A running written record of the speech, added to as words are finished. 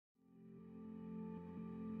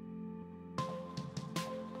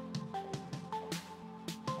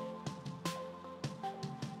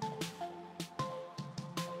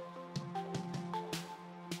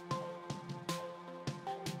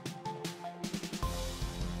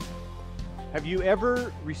Have you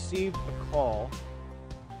ever received a call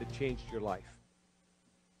that changed your life?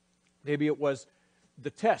 Maybe it was the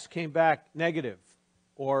test came back negative,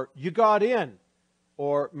 or you got in,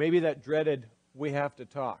 or maybe that dreaded, we have to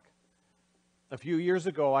talk. A few years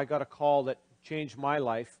ago, I got a call that changed my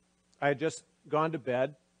life. I had just gone to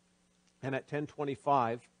bed, and at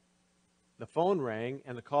 10:25, the phone rang,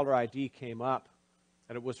 and the caller ID came up,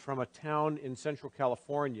 and it was from a town in Central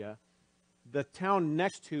California, the town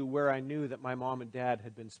next to where I knew that my mom and dad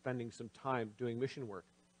had been spending some time doing mission work.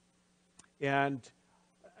 And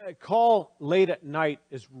a call late at night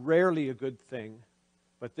is rarely a good thing,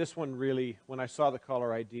 but this one really, when I saw the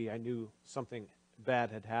caller ID, I knew something bad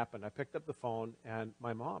had happened. I picked up the phone, and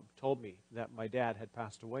my mom told me that my dad had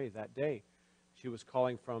passed away that day. She was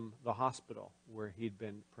calling from the hospital where he'd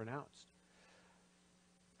been pronounced.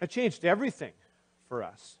 It changed everything for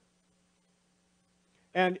us.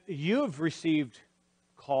 And you've received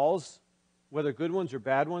calls, whether good ones or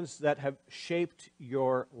bad ones, that have shaped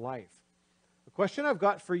your life. The question I've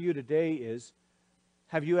got for you today is,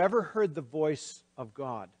 have you ever heard the voice of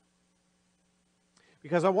God?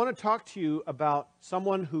 Because I want to talk to you about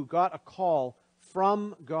someone who got a call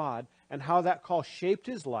from God and how that call shaped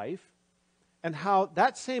his life, and how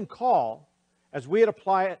that same call, as we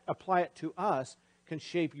apply it to us, can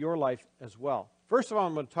shape your life as well. First of all,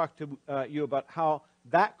 I'm going to talk to you about how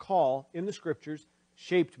that call in the Scriptures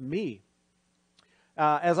shaped me.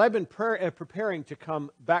 As I've been preparing to come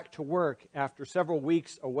back to work after several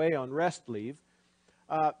weeks away on rest leave,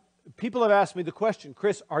 people have asked me the question,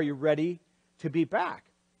 Chris, are you ready to be back?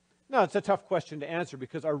 No, it's a tough question to answer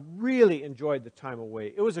because I really enjoyed the time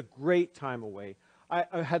away. It was a great time away.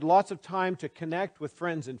 I had lots of time to connect with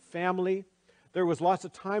friends and family. There was lots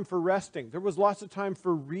of time for resting. There was lots of time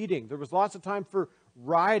for reading. There was lots of time for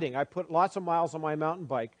riding. I put lots of miles on my mountain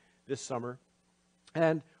bike this summer.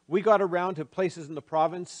 And we got around to places in the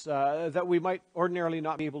province that we might ordinarily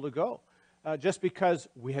not be able to go, just because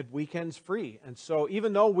we had weekends free. And so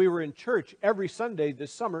even though we were in church every Sunday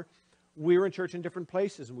this summer, we were in church in different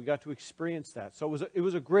places, and we got to experience that. So it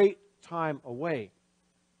was a great time away.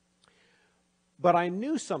 But I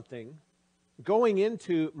knew something. Going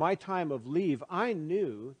into my time of leave, I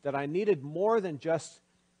knew that I needed more than just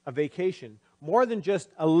a vacation, more than just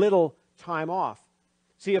a little time off.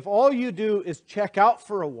 See, if all you do is check out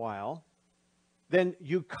for a while, then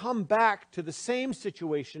you come back to the same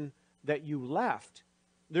situation that you left.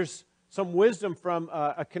 There's some wisdom from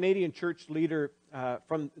a Canadian church leader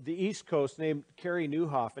from the East Coast named Carey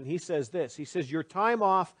Nieuwhof, and he says this. He says, your time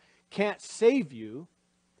off can't save you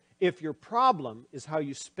if your problem is how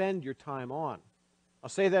you spend your time on. I'll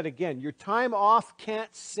say that again. Your time off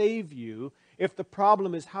can't save you if the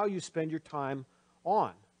problem is how you spend your time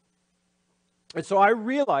on. And so I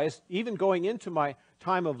realized, even going into my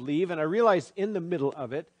time of leave, and I realized in the middle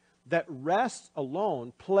of it, that rest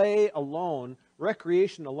alone, play alone,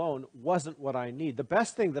 recreation alone wasn't what I need. The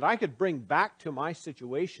best thing that I could bring back to my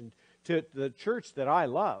situation, to the church that I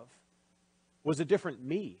love, was a different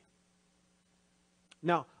me.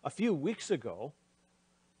 Now, a few weeks ago,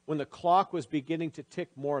 when the clock was beginning to tick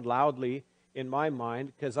more loudly in my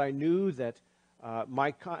mind, because I knew that my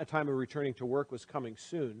time of returning to work was coming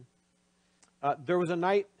soon, there was a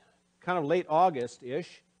night, kind of late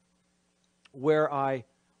August-ish, where I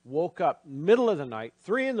woke up middle of the night,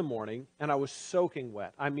 3 in the morning, and I was soaking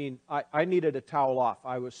wet. I mean, I needed a towel off.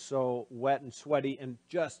 I was so wet and sweaty and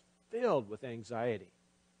just filled with anxiety.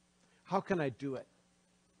 How can I do it?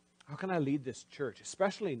 How can I lead this church,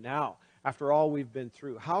 especially now, after all we've been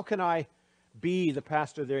through? How can I be the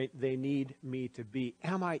pastor they need me to be?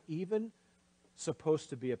 Am I even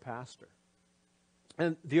supposed to be a pastor?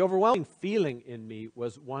 And the overwhelming feeling in me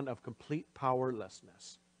was one of complete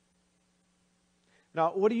powerlessness.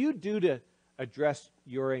 Now, what do you do to address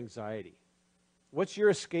your anxiety? What's your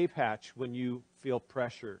escape hatch when you feel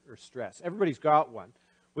pressure or stress? Everybody's got one.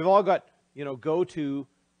 We've all got, go-to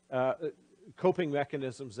coping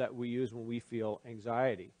mechanisms that we use when we feel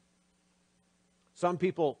anxiety. Some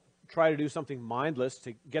people try to do something mindless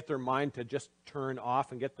to get their mind to just turn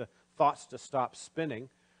off and get the thoughts to stop spinning.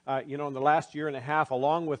 In the last year and a half,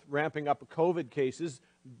 along with ramping up of COVID cases,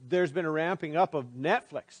 there's been a ramping up of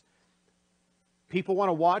Netflix. People want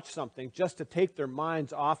to watch something just to take their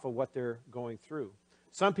minds off of what they're going through.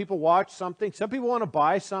 Some people watch something. Some people want to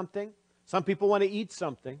buy something. Some people want to eat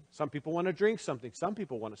something. Some people want to drink something. Some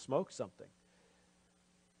people want to smoke something.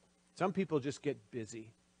 Some people just get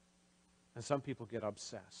busy. And some people get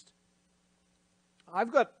obsessed.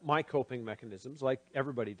 I've got my coping mechanisms, like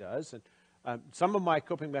everybody does. And some of my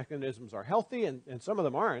coping mechanisms are healthy, and some of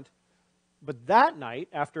them aren't. But that night,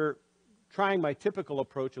 after trying my typical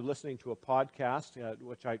approach of listening to a podcast,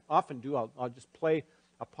 which I often do. I'll just play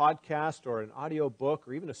a podcast or an audio book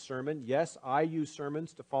or even a sermon. Yes, I use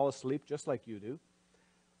sermons to fall asleep just like you do.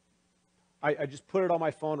 I just put it on my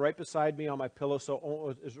phone right beside me on my pillow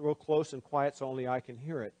so it's real close and quiet so only I can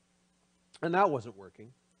hear it. And that wasn't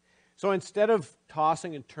working. So instead of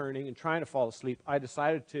tossing and turning and trying to fall asleep, I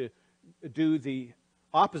decided to do the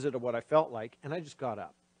opposite of what I felt like, and I just got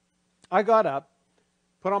up. I got up,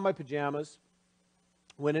 put on my pajamas,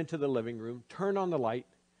 went into the living room, turned on the light,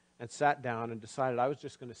 and sat down and decided I was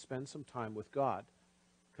just going to spend some time with God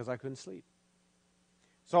because I couldn't sleep.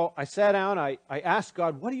 So I sat down, I asked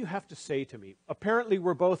God, what do you have to say to me? Apparently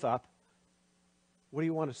we're both up. What do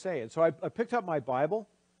you want to say? And so I picked up my Bible,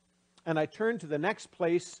 and I turned to the next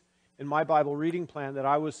place in my Bible reading plan that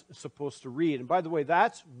I was supposed to read. And by the way,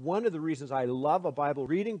 that's one of the reasons I love a Bible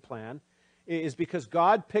reading plan, is because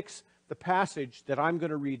God picks the passage that I'm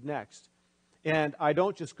going to read next. And I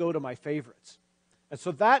don't just go to my favorites. And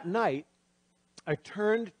so that night, I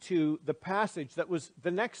turned to the passage that was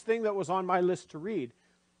the next thing that was on my list to read.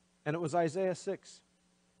 And it was Isaiah 6.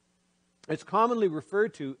 It's commonly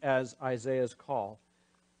referred to as Isaiah's call.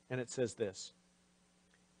 And it says this: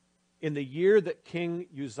 in the year that King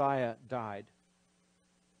Uzziah died,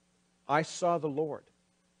 I saw the Lord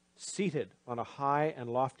seated on a high and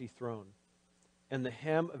lofty throne, and the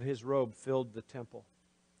hem of his robe filled the temple.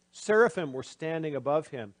 Seraphim were standing above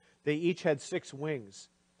him. They each had 6 wings.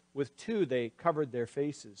 With 2 they covered their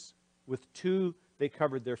faces. With 2 they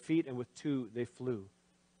covered their feet, and with 2 they flew.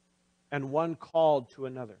 And one called to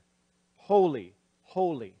another, Holy,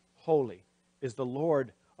 holy, holy is the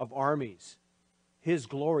Lord of armies. His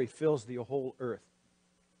glory fills the whole earth.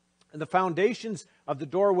 And the foundations of the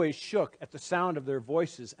doorways shook at the sound of their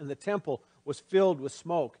voices, and the temple was filled with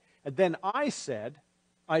smoke. And then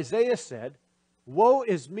Isaiah said, Woe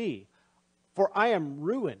is me, for I am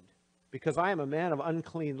ruined, because I am a man of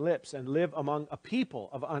unclean lips, and live among a people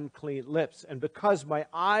of unclean lips, and because my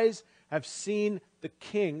eyes have seen the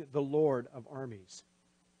King, the Lord of armies.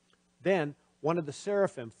 Then one of the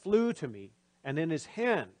seraphim flew to me, and in his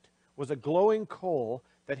hand was a glowing coal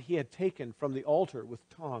that he had taken from the altar with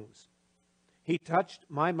tongs. He touched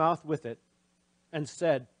my mouth with it and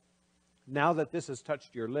said, Now that this has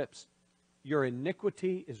touched your lips, your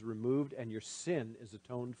iniquity is removed and your sin is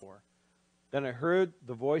atoned for. Then I heard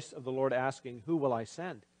the voice of the Lord asking, Who will I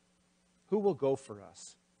send? Who will go for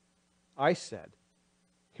us? I said,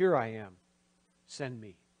 Here I am. Send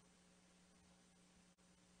me.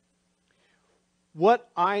 What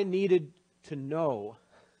I needed to know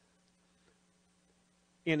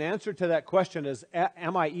in answer to that question is,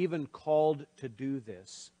 am I even called to do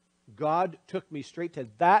this? God took me straight to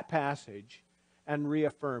that passage and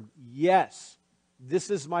reaffirmed, yes, this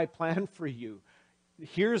is my plan for you.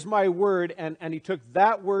 Here's my word, and he took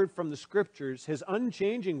that word from the Scriptures, his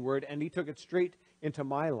unchanging word, and he took it straight into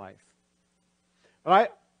my life.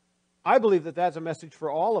 But I believe that that's a message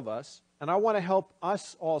for all of us, and I want to help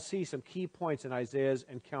us all see some key points in Isaiah's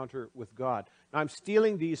encounter with God. Now, I'm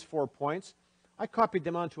stealing these 4 points. I copied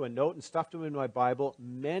them onto a note and stuffed them in my Bible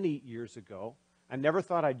many years ago. I never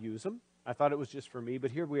thought I'd use them. I thought it was just for me, but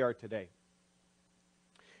here we are today.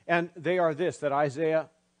 And they are this, that Isaiah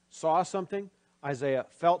saw something, Isaiah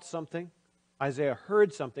felt something, Isaiah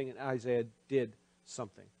heard something, and Isaiah did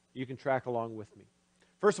something. You can track along with me.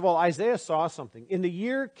 First of all, Isaiah saw something. In the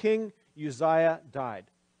year King Uzziah died.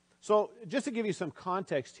 So just to give you some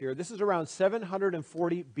context here, this is around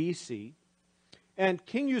 740 BC, and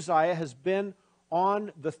King Uzziah has been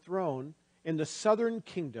on the throne in the southern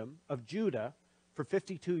kingdom of Judah for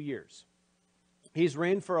 52 years. He's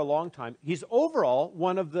reigned for a long time. He's overall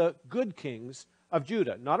one of the good kings of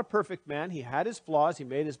Judah. Not a perfect man. He had his flaws. He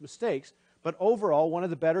made his mistakes. But overall, one of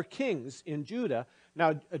the better kings in Judah.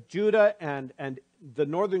 Now, Judah and the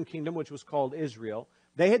northern kingdom, which was called Israel,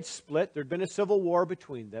 they had split. There had been a civil war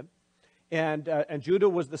between them. And Judah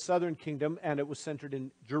was the southern kingdom, and it was centered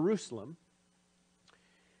in Jerusalem.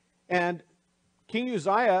 And King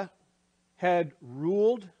Uzziah had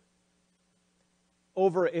ruled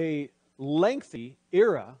over a lengthy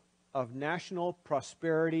era of national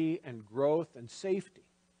prosperity and growth and safety.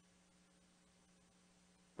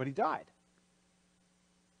 But he died.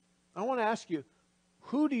 I want to ask you,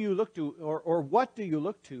 who do you look to, or what do you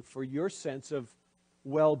look to for your sense of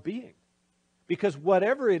well-being? Because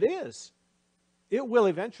whatever it is, it will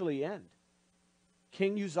eventually end.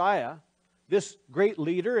 King Uzziah, this great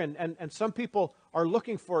leader, and some people are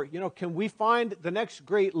looking for, can we find the next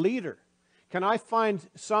great leader? Can I find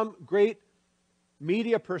some great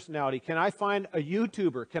media personality? Can I find a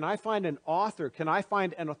YouTuber? Can I find an author? Can I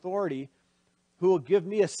find an authority who will give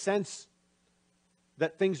me a sense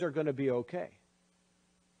that things are going to be okay.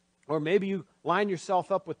 Or maybe you line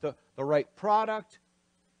yourself up with the right product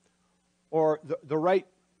or the right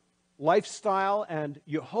lifestyle, and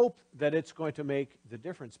you hope that it's going to make the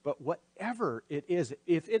difference. But whatever it is,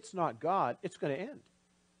 if it's not God, it's going to end.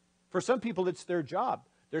 For some people, it's their job.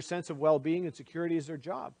 Their sense of well-being and security is their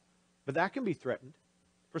job. But that can be threatened.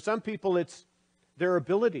 For some people, it's their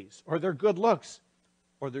abilities or their good looks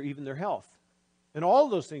or even their health. And all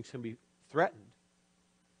those things can be threatened.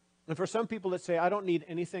 And for some people that say, I don't need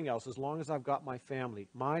anything else as long as I've got my family,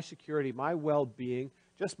 my security, my well-being,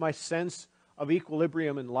 just my sense of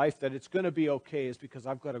equilibrium in life, that it's going to be okay, is because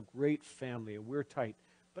I've got a great family and we're tight.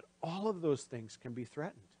 But all of those things can be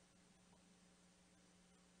threatened.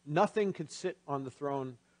 Nothing can sit on the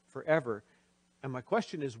throne forever. And my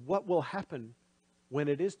question is, what will happen when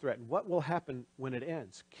it is threatened? What will happen when it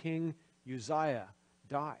ends? King Uzziah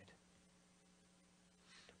died.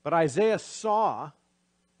 But Isaiah saw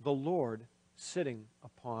the Lord sitting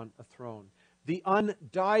upon a throne, the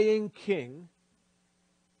undying king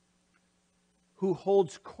who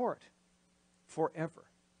holds court forever.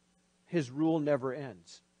 His rule never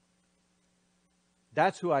ends.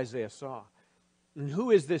 That's who Isaiah saw. And who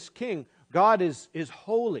is this king? God is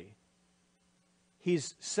holy.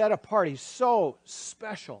 He's set apart. He's so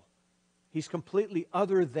special. He's completely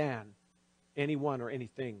other than anyone or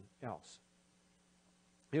anything else.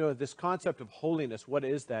 You know, this concept of holiness, what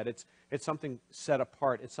is that? It's something set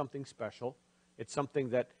apart. It's something special. It's something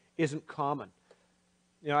that isn't common.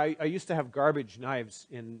 You know, I used to have garbage knives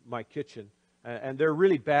in my kitchen, and they're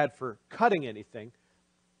really bad for cutting anything.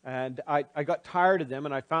 And I got tired of them,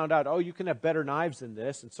 and I found out, you can have better knives than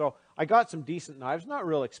this. And so I got some decent knives, not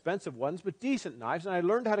real expensive ones, but decent knives, and I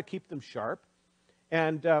learned how to keep them sharp.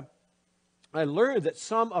 And I learned that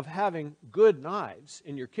some of having good knives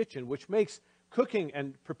in your kitchen, which makes cooking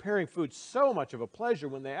and preparing food so much of a pleasure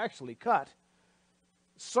when they actually cut,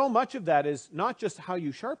 so much of that is not just how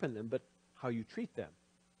you sharpen them, but how you treat them.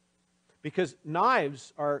 Because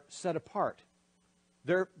knives are set apart.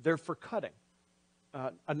 They're for cutting.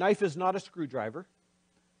 A knife is not a screwdriver.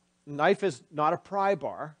 A knife is not a pry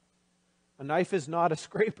bar. A knife is not a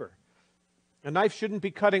scraper. A knife shouldn't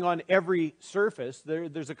be cutting on every surface.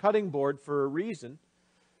 There's a cutting board for a reason.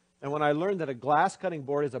 And when I learned that a glass cutting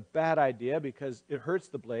board is a bad idea because it hurts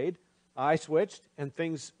the blade, I switched and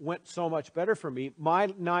things went so much better for me.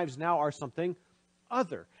 My knives now are something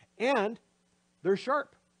other. And they're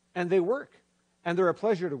sharp. And they work. And they're a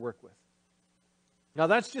pleasure to work with. Now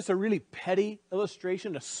that's just a really petty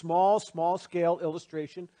illustration, a small scale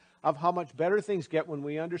illustration of how much better things get when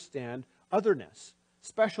we understand otherness,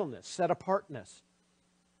 specialness, set apartness.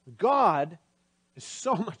 God is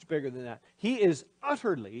so much bigger than that. He is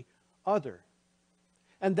utterly other.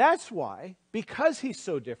 And that's why, because he's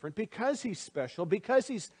so different, because he's special, because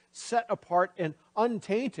he's set apart and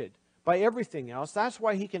untainted by everything else, that's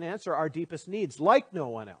why he can answer our deepest needs like no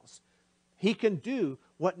one else. He can do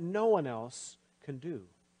what no one else can do.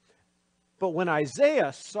 But when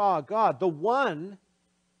Isaiah saw God, the one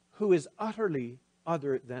who is utterly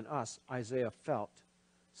other than us, Isaiah felt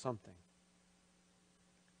something.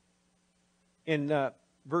 In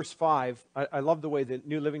verse 5, I love the way the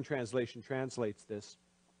New Living Translation translates this.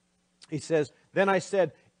 He says, "Then I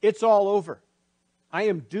said, it's all over. I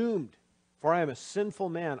am doomed, for I am a sinful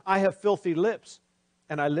man. I have filthy lips,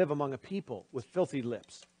 and I live among a people with filthy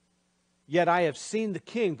lips. Yet I have seen the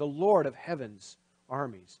King, the Lord of heaven's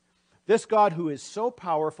armies." This God who is so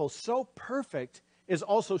powerful, so perfect, is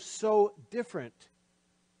also so different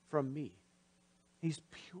from me. He's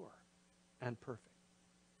pure and perfect.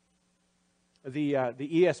 The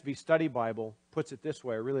ESV Study Bible puts it this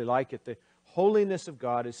way. I really like it. The holiness of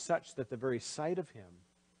God is such that the very sight of him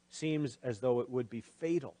seems as though it would be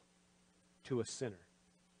fatal to a sinner.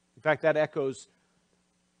 In fact, that echoes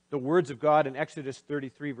the words of God in Exodus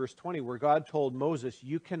 33, verse 20, where God told Moses,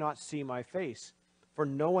 "You cannot see my face, for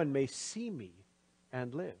no one may see me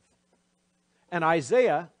and live." And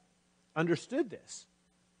Isaiah understood this.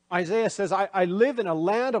 Isaiah says, I live in a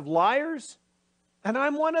land of liars, and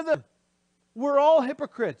I'm one of them. We're all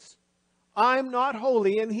hypocrites. I'm not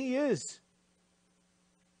holy, and he is.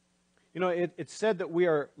 You know, it's said that we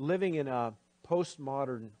are living in a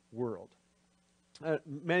postmodern world.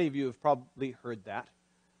 Many of you have probably heard that.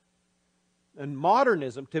 And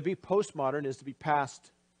modernism, to be postmodern, is to be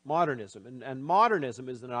past modernism. And modernism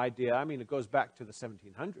is an idea, it goes back to the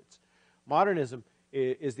 1700s. Modernism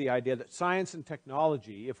is the idea that science and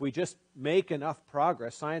technology, if we just make enough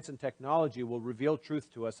progress, science and technology will reveal truth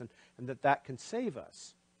to us, and that can save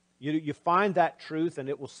us. You find that truth and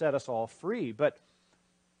it will set us all free. But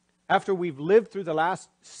After we've lived through the last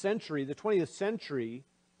century, the 20th century,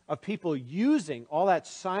 of people using all that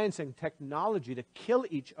science and technology to kill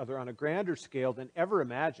each other on a grander scale than ever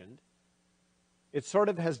imagined, it sort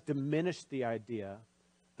of has diminished the idea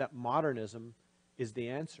that modernism is the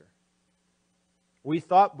answer. We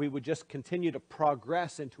thought we would just continue to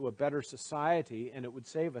progress into a better society and it would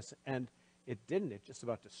save us, and it didn't. It just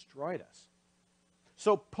about destroyed us.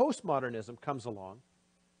 So postmodernism comes along,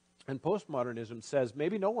 and postmodernism says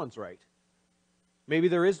maybe no one's right. Maybe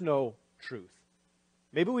there is no truth.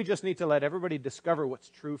 Maybe we just need to let everybody discover what's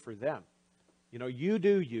true for them. You know, you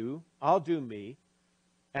do you, I'll do me,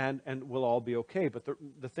 and we'll all be okay. But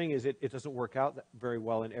the thing is, it doesn't work out very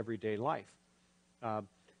well in everyday life.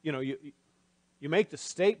 You know, you make the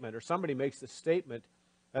statement, or somebody makes the statement,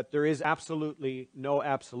 that there is absolutely no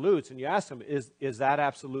absolutes, and you ask them, is that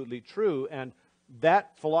absolutely true? And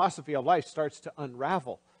that philosophy of life starts to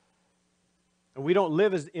unravel. And we don't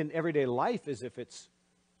live in everyday life as if it's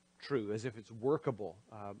true, as if it's workable.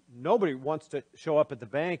 Nobody wants to show up at the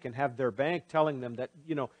bank and have their bank telling them that,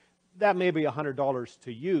 you know, that may be $100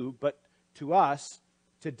 to you, but to us,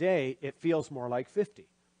 today, it feels more like 50.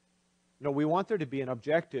 No, we want there to be an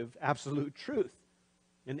objective, absolute truth.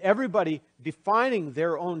 And everybody defining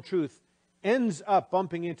their own truth ends up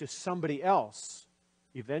bumping into somebody else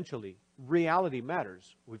eventually. Reality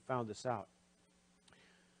matters. We've found this out.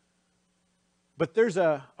 But there's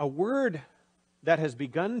a word that has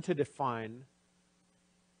begun to define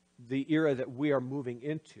the era that we are moving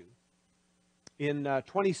into. In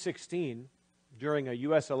 2016, during a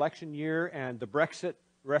U.S. election year and the Brexit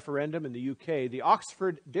referendum in the UK, the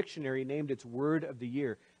Oxford Dictionary named its word of the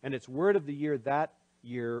year. And its word of the year that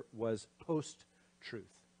year was post-truth.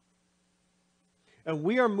 And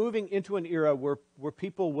we are moving into an era where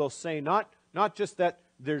people will say not just that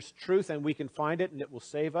there's truth and we can find it and it will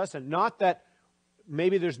save us, and not that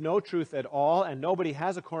maybe there's no truth at all and nobody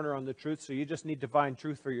has a corner on the truth, so you just need to find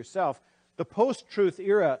truth for yourself. The post-truth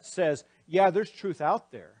era says, yeah, there's truth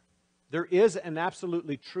out there. There is an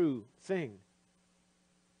absolutely true thing.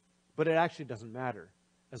 But it actually doesn't matter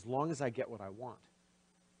as long as I get what I want.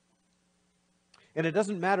 And it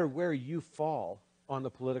doesn't matter where you fall on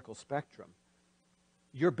the political spectrum.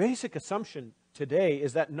 Your basic assumption today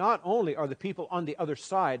is that not only are the people on the other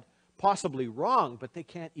side possibly wrong, but they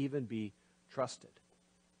can't even be trusted.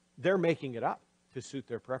 They're making it up to suit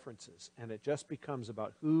their preferences, and it just becomes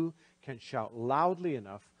about who can shout loudly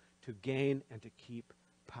enough to gain and to keep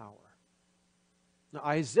power. Now,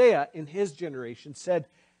 Isaiah, in his generation, said,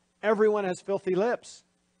 everyone has filthy lips.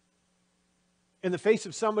 In the face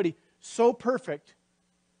of somebody so perfect,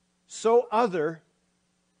 so other,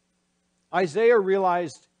 Isaiah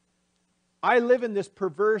realized, I live in this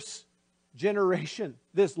perverse generation,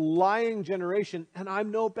 this lying generation, and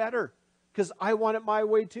I'm no better because I want it my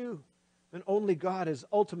way too. And only God is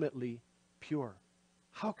ultimately pure.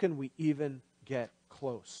 How can we even get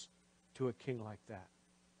close to a king like that?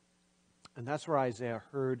 And that's where Isaiah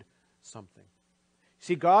heard something.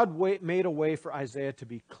 See, God made a way for Isaiah to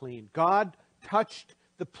be clean. God touched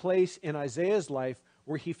the place in Isaiah's life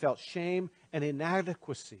where he felt shame and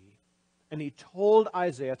inadequacy. And he told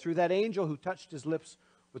Isaiah, through that angel who touched his lips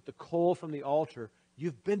with the coal from the altar,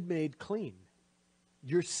 you've been made clean.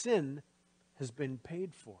 Your sin has been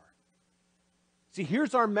paid for. See,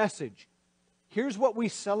 here's our message. Here's what we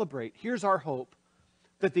celebrate. Here's our hope.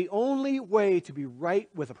 That the only way to be right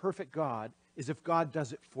with a perfect God is if God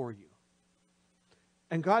does it for you.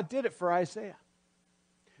 And God did it for Isaiah.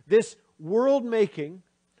 This world-making,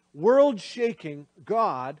 world-shaking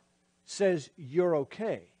God says you're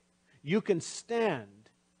okay. You can stand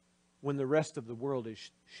when the rest of the world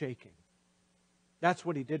is shaking. That's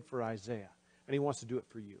what he did for Isaiah, and he wants to do it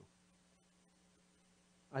for you.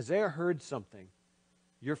 Isaiah heard something.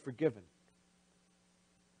 You're forgiven.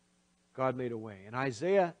 God made a way. And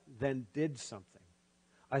Isaiah then did something.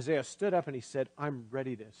 Isaiah stood up and he said, I'm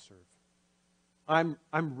ready to serve. I'm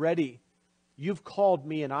ready. You've called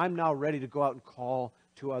me, and I'm now ready to go out and call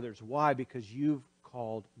to others. Why? Because you've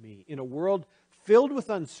called me. In a world filled with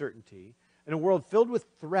uncertainty, in a world filled with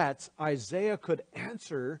threats, Isaiah could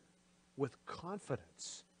answer with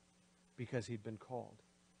confidence because he'd been called.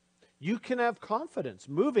 You can have confidence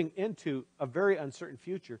moving into a very uncertain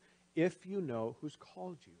future if you know who's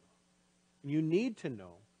called you. You need to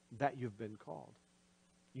know that you've been called.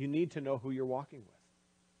 You need to know who you're walking with.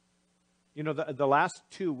 You know, the last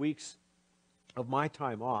 2 weeks of my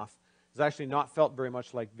time off has actually not felt very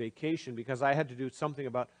much like vacation because I had to do something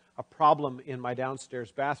about a problem in my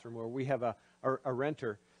downstairs bathroom where we have a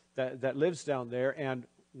renter that lives down there, and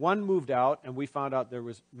one moved out and we found out there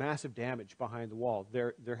was massive damage behind the wall.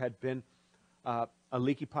 There had been a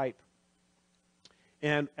leaky pipe.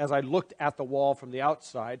 And as I looked at the wall from the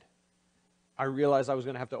outside, I realized I was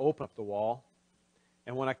going to have to open up the wall.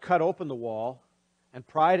 And when I cut open the wall and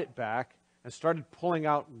pried it back and started pulling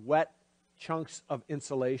out wet chunks of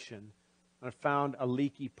insulation, I found a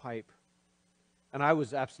leaky pipe. And I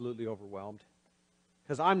was absolutely overwhelmed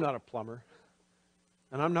because I'm not a plumber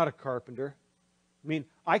and I'm not a carpenter. I mean,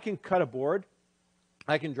 I can cut a board,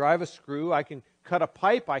 I can drive a screw, I can cut a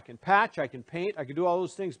pipe, I can patch, I can paint, I can do all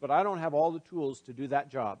those things, but I don't have all the tools to do that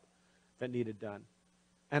job that needed done.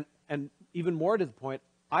 And even more to the point,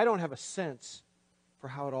 I don't have a sense for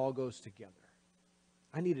how it all goes together.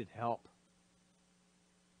 I needed help.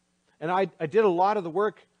 And I did a lot of the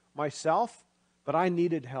work myself, but I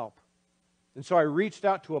needed help. And so I reached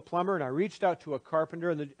out to a plumber and I reached out to a carpenter,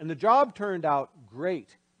 and the job turned out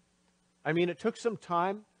great. I mean, it took some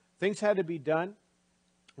time. Things had to be done.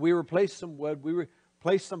 We replaced some wood. We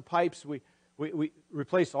replaced some pipes. We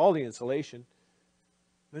replaced all the insulation.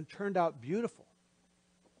 And it turned out beautiful.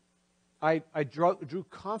 I drew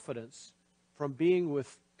confidence from being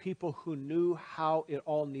with people who knew how it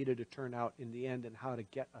all needed to turn out in the end and how to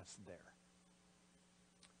get us there.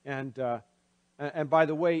 And by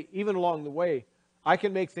the way, even along the way, I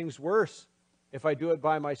can make things worse if I do it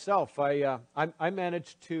by myself. I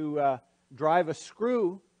managed to drive a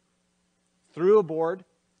screw through a board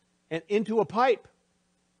and into a pipe.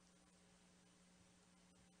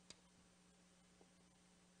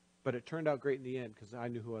 But it turned out great in the end because I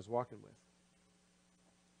knew who I was walking with.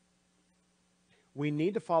 We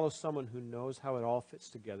need to follow someone who knows how it all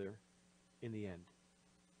fits together in the end.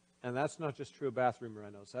 And that's not just true of bathroom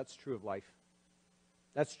renos. That's true of life.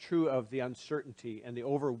 That's true of the uncertainty and the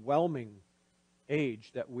overwhelming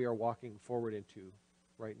age that we are walking forward into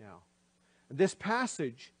right now. This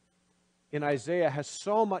passage in Isaiah has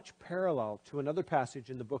so much parallel to another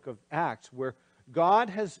passage in the book of Acts where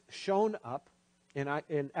God has shown up in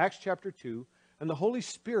Acts chapter 2, and the Holy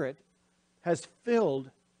Spirit has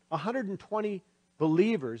filled 120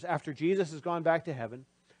 believers after Jesus has gone back to heaven.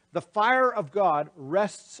 The fire of God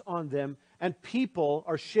rests on them, and people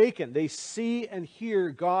are shaken. They see and hear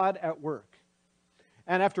God at work.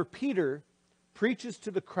 And after Peter preaches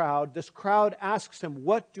to the crowd, this crowd asks him,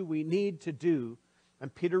 "What do we need to do?"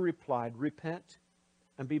 And Peter replied, "Repent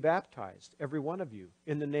and be baptized, every one of you,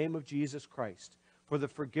 in the name of Jesus Christ, for the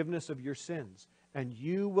forgiveness of your sins, and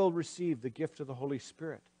you will receive the gift of the Holy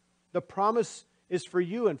Spirit. The promise is for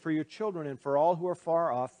you and for your children and for all who are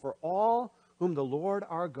far off, for all whom the Lord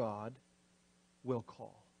our God will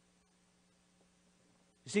call."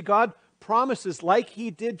 You see, God promises, like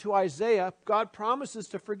He did to Isaiah, God promises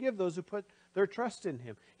to forgive those who put their trust in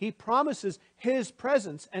Him. He promises His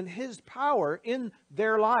presence and His power in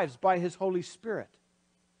their lives by His Holy Spirit.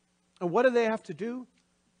 And what do they have to do?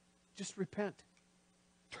 Just repent.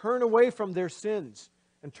 Turn away from their sins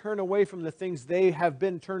and turn away from the things they have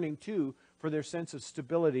been turning to for their sense of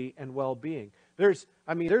stability and well-being. There's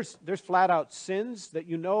flat-out sins that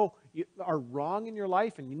you know are wrong in your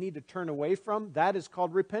life and you need to turn away from. That is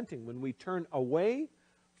called repenting. When we turn away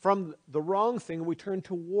from the wrong thing and we turn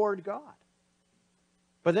toward God.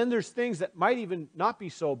 But then there's things that might even not be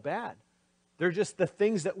so bad. They're just the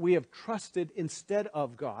things that we have trusted instead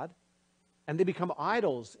of God, and they become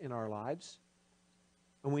idols in our lives.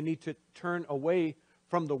 And we need to turn away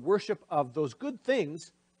from the worship of those good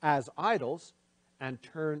things as idols and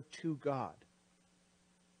turn to God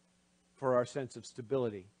for our sense of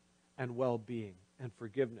stability and well-being and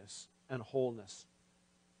forgiveness and wholeness.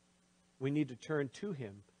 We need to turn to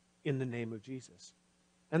Him in the name of Jesus.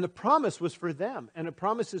 And the promise was for them, and a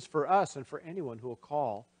promise is for us and for anyone who will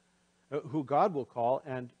call, who God will call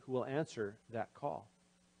and who will answer that call.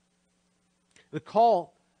 The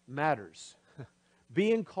call matters.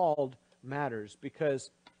 Being called matters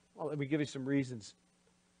because, well, let me give you some reasons.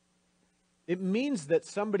 It means that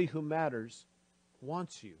somebody who matters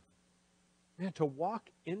wants you. Man, to walk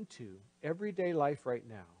into everyday life right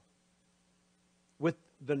now with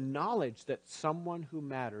the knowledge that someone who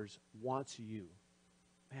matters wants you,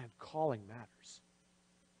 man, calling matters.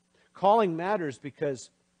 Calling matters because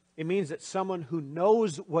it means that someone who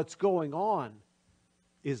knows what's going on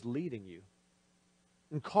is leading you.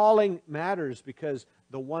 And calling matters because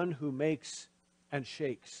the one who makes and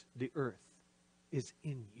shakes the earth is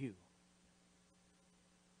in you.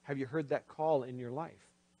 Have you heard that call in your life?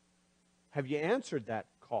 Have you answered that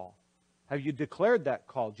call? Have you declared that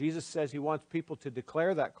call? Jesus says He wants people to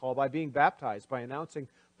declare that call by being baptized, by announcing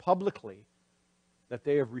publicly that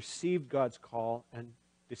they have received God's call and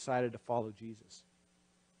decided to follow Jesus.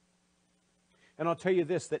 And I'll tell you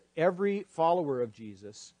this, that every follower of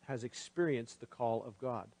Jesus has experienced the call of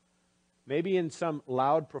God. maybe in some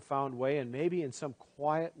loud, profound way, and maybe in some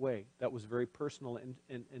quiet way that was very personal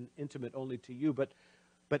and intimate only to you. But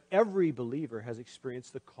every believer has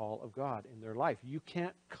experienced the call of God in their life. You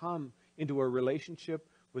can't come into a relationship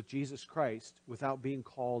with Jesus Christ without being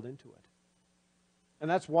called into it. And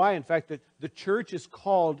that's why, in fact, the church is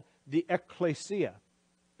called the ecclesia.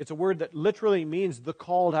 It's a word that literally means the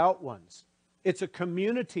called out ones. It's a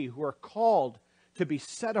community who are called to be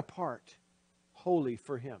set apart, holy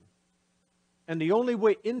for Him. And the only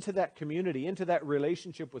way into that community, into that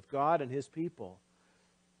relationship with God and His people,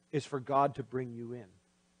 is for God to bring you in.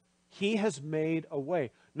 He has made a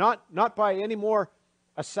way. Not by any more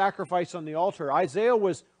a sacrifice on the altar. Isaiah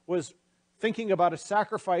was thinking about a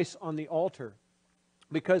sacrifice on the altar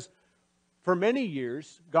because for many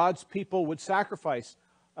years, God's people would sacrifice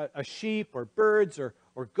a sheep or birds or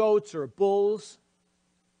goats or bulls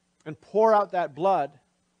and pour out that blood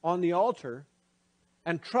on the altar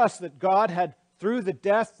and trust that God had, through the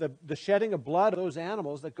death, the shedding of blood of those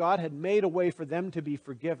animals, that God had made a way for them to be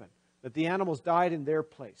forgiven, that the animals died in their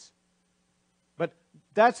place. But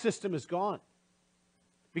that system is gone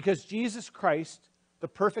because Jesus Christ, the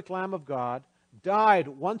perfect Lamb of God, died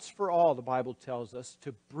once for all, the Bible tells us,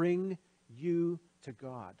 to bring you to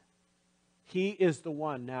God. He is the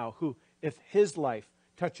one now who, if His life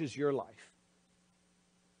touches your life,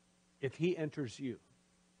 if He enters you,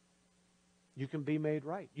 you can be made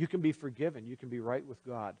right. You can be forgiven. You can be right with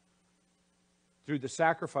God through the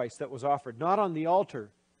sacrifice that was offered, not on the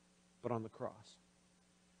altar, but on the cross.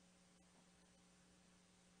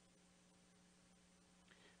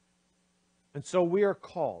 And so we are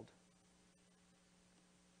called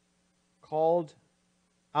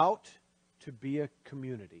out to be a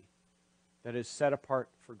community that is set apart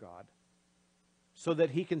for God, so that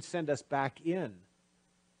He can send us back in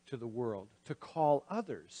to the world to call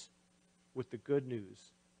others with the good news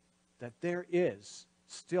that there is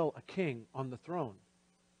still a king on the throne.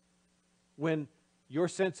 When your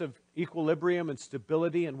sense of equilibrium and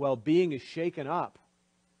stability and well-being is shaken up,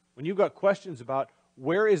 when you've got questions about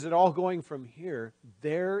where is it all going from here,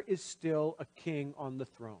 there is still a king on the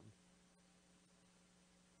throne.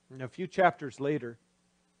 And a few chapters later,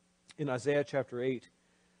 in Isaiah chapter 8,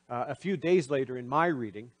 a few days later in my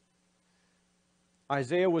reading,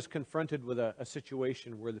 Isaiah was confronted with a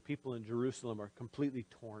situation where the people in Jerusalem are completely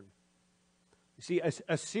torn. You see,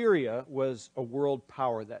 Assyria was a world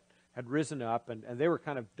power that had risen up, and they were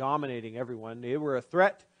kind of dominating everyone. They were a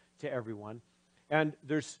threat to everyone. And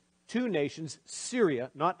there's two nations, Syria,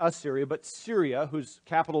 not Assyria, but Syria, whose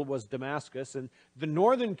capital was Damascus, and the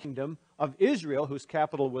northern kingdom of Israel, whose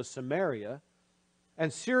capital was Samaria.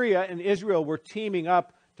 And Syria and Israel were teaming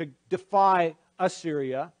up to defy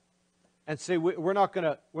Assyria and say, we're not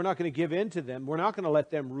going to give in to them. We're not going to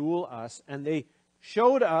let them rule us. And they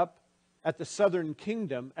showed up at the southern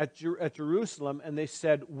kingdom, at Jerusalem, and they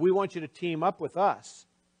said, we want you to team up with us.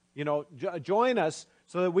 Join us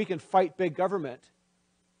so that we can fight big government.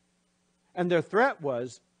 And their threat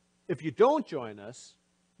was, if you don't join us,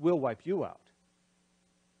 we'll wipe you out.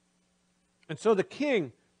 And so the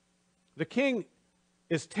king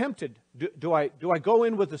is tempted. Do I go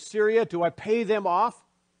in with Assyria? Do I pay them off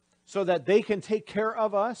so that they can take care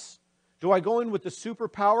of us? Do I go in with the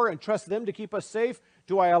superpower and trust them to keep us safe?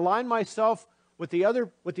 Do I align myself with the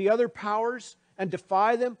other powers and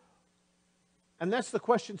defy them? And that's the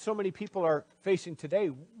question so many people are facing today.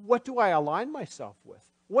 What do I align myself with?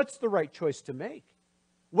 What's the right choice to make?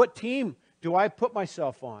 What team do I put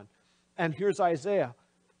myself on? And here's Isaiah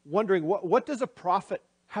wondering, what does a prophet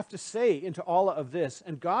have to say into all of this?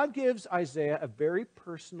 And God gives Isaiah a very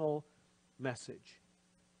personal message.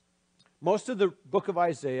 Most of the book of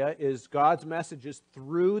Isaiah is God's messages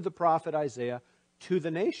through the prophet Isaiah to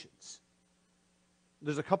the nations.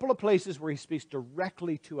 There's a couple of places where He speaks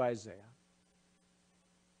directly to Isaiah.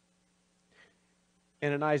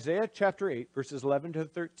 And in Isaiah chapter 8, verses 11 to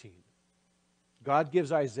 13, God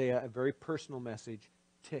gives Isaiah a very personal message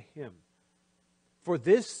to him. For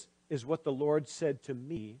this is what the Lord said to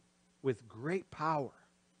me with great power,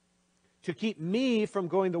 to keep me from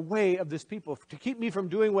going the way of this people, to keep me from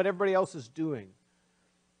doing what everybody else is doing.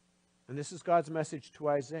 And this is God's message to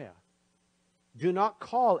Isaiah. Do not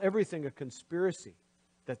call everything a conspiracy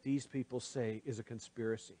that these people say is a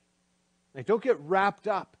conspiracy. Now, don't get wrapped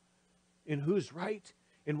up in who's right,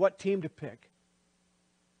 in what team to pick.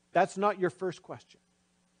 That's not your first question.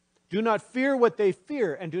 Do not fear what they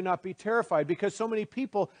fear, and do not be terrified, because so many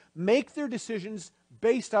people make their decisions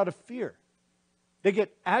based out of fear. They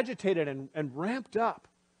get agitated and ramped up,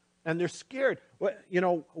 and they're scared.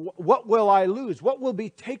 What will I lose? What will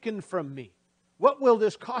be taken from me? What will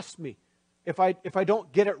this cost me if I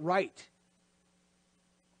don't get it right?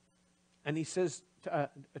 And he says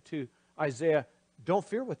to Isaiah, don't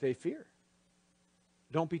fear what they fear.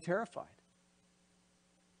 Don't be terrified.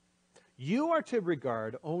 You are to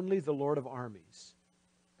regard only the Lord of armies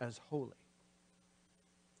as holy.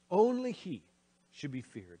 Only he should be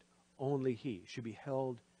feared. Only he should be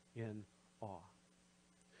held in awe.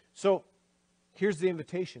 So, here's the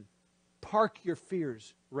invitation. Park your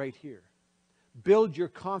fears right here. Build your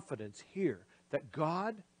confidence here that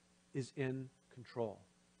God is in control.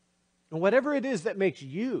 And whatever it is that makes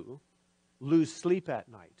you lose sleep at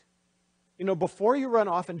night, before you run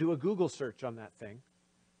off and do a Google search on that thing,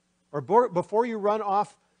 or before you run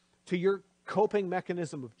off to your coping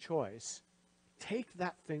mechanism of choice, take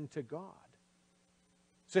that thing to God.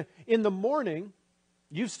 So in the morning,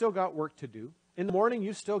 you've still got work to do. In the morning,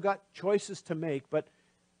 you've still got choices to make. But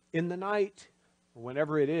in the night, or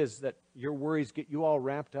whenever it is that your worries get you all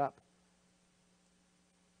ramped up,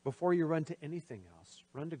 before you run to anything else,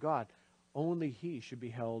 run to God. Only he should be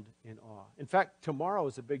held in awe. In fact, tomorrow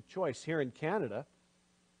is a big choice here in Canada.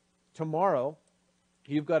 Tomorrow,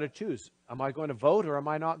 you've got to choose. Am I going to vote or am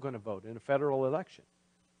I not going to vote in a federal election?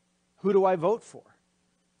 Who do I vote for?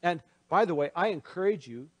 And by the way, I encourage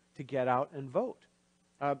you to get out and vote.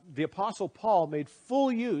 The Apostle Paul made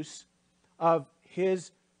full use of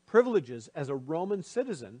his privileges as a Roman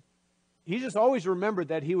citizen. He just always remembered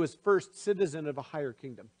that he was first citizen of a higher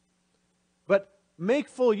kingdom. But make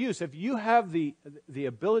full use. If you have the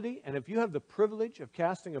ability and if you have the privilege of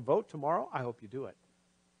casting a vote tomorrow, I hope you do it.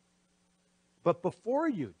 But before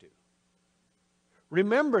you do,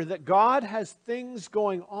 remember that God has things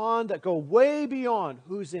going on that go way beyond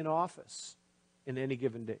who's in office in any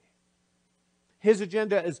given day. His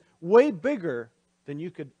agenda is way bigger than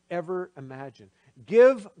you could ever imagine.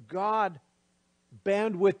 Give God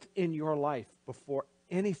bandwidth in your life before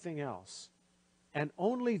anything else, and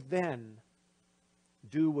only then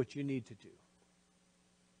do what you need to do.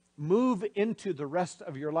 Move into the rest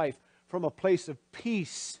of your life from a place of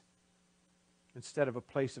peace instead of a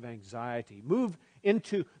place of anxiety. Move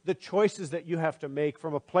into the choices that you have to make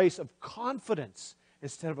from a place of confidence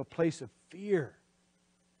instead of a place of fear.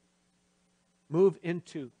 Move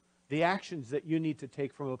into the actions that you need to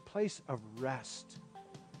take from a place of rest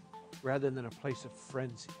rather than a place of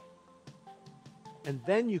frenzy. And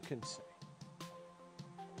then you can say,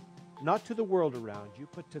 not to the world around you,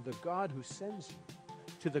 but to the God who sends you,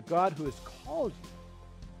 to the God who has called you.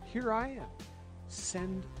 Here I am.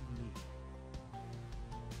 Send me.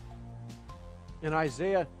 In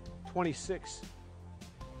Isaiah 26,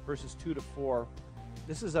 verses 2 to 4,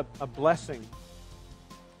 this is a blessing.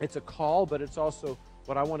 It's a call, but it's also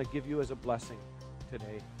what I want to give you as a blessing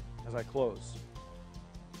today as I close.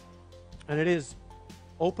 And it is,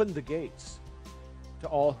 open the gates to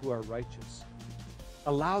all who are righteous.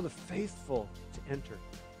 Allow the faithful to enter.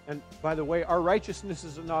 And by the way, our righteousness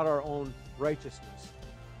is not our own righteousness.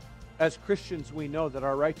 As Christians, we know that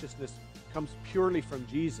our righteousness comes purely from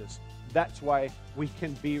Jesus. That's why we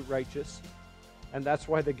can be righteous. And that's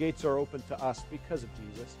why the gates are open to us, because of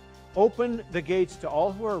Jesus. Open the gates to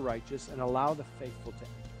all who are righteous and allow the faithful to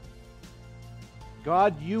enter.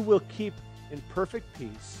 God, you will keep in perfect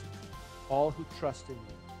peace all who trust in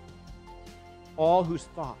you, all whose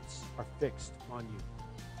thoughts are fixed on you.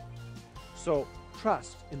 So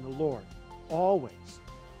trust in the Lord always,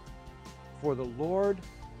 for the Lord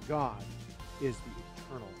God is the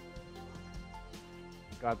eternal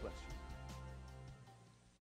God. God bless you.